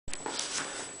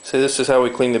So this is how we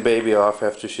clean the baby off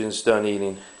after she's done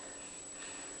eating.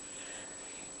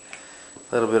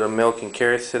 A little bit of milk and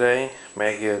carrots today.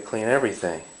 Maggie will clean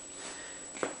everything.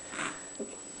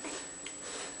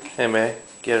 Hey Mag,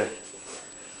 get her.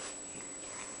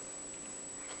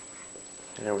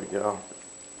 There we go.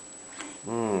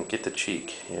 Get the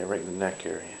cheek. Yeah, right in the neck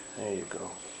area. There you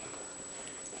go.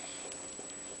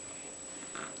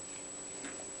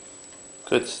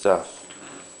 Good stuff.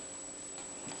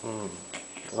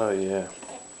 Oh yeah.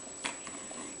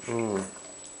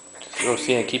 Oh,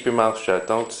 Sienna, keep your mouth shut.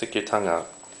 Don't stick your tongue out.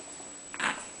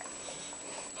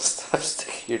 Stop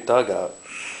sticking your tongue out.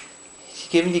 She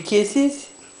giving you kisses?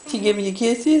 She giving you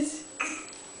kisses?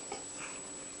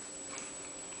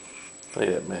 Look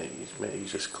at that Maggie.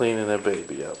 Maggie's just cleaning that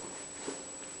baby up.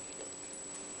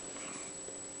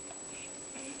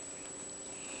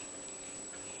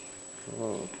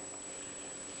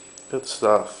 Good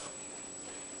stuff.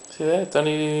 See that? Don't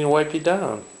even need to wipe you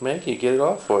down. Maggie, get it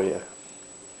off for you.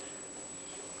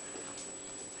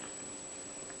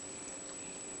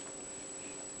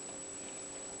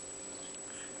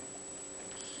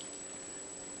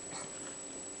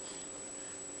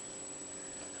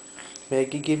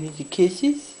 Maggie giving you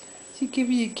kisses? She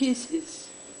giving you kisses?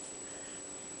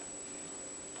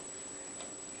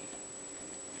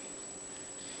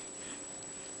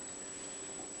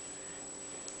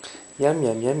 Yum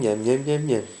yum yum yum yum yum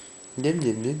yum. Yum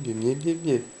yum yum yum yum yum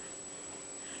yum.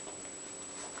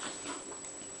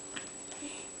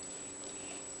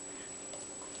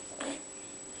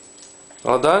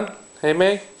 All done? Hey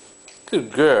Meg?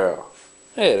 Good girl.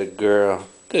 Hey the girl.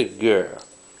 Good girl.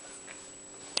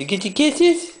 Did you get your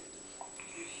kisses?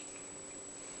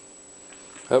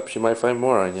 Oh, she might find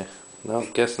more on you. No,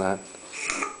 guess not.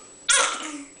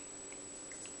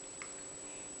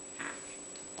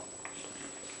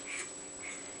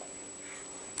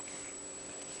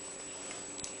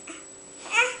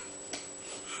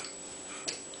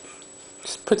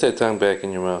 Just put that tongue back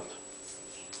in your mouth.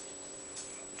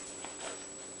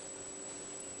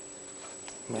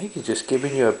 Maggie's just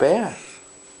giving you a bath.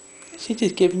 She's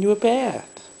just giving you a bath.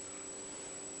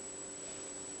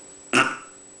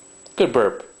 Good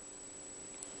burp.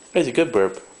 That's a good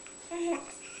burp.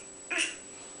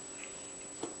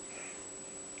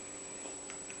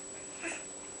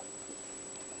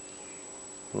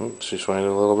 She's finding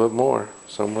a little bit more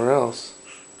somewhere else.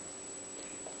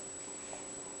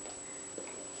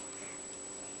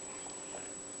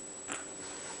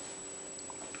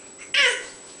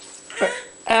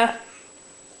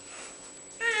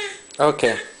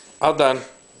 Okay, all done.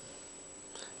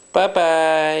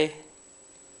 Bye-bye.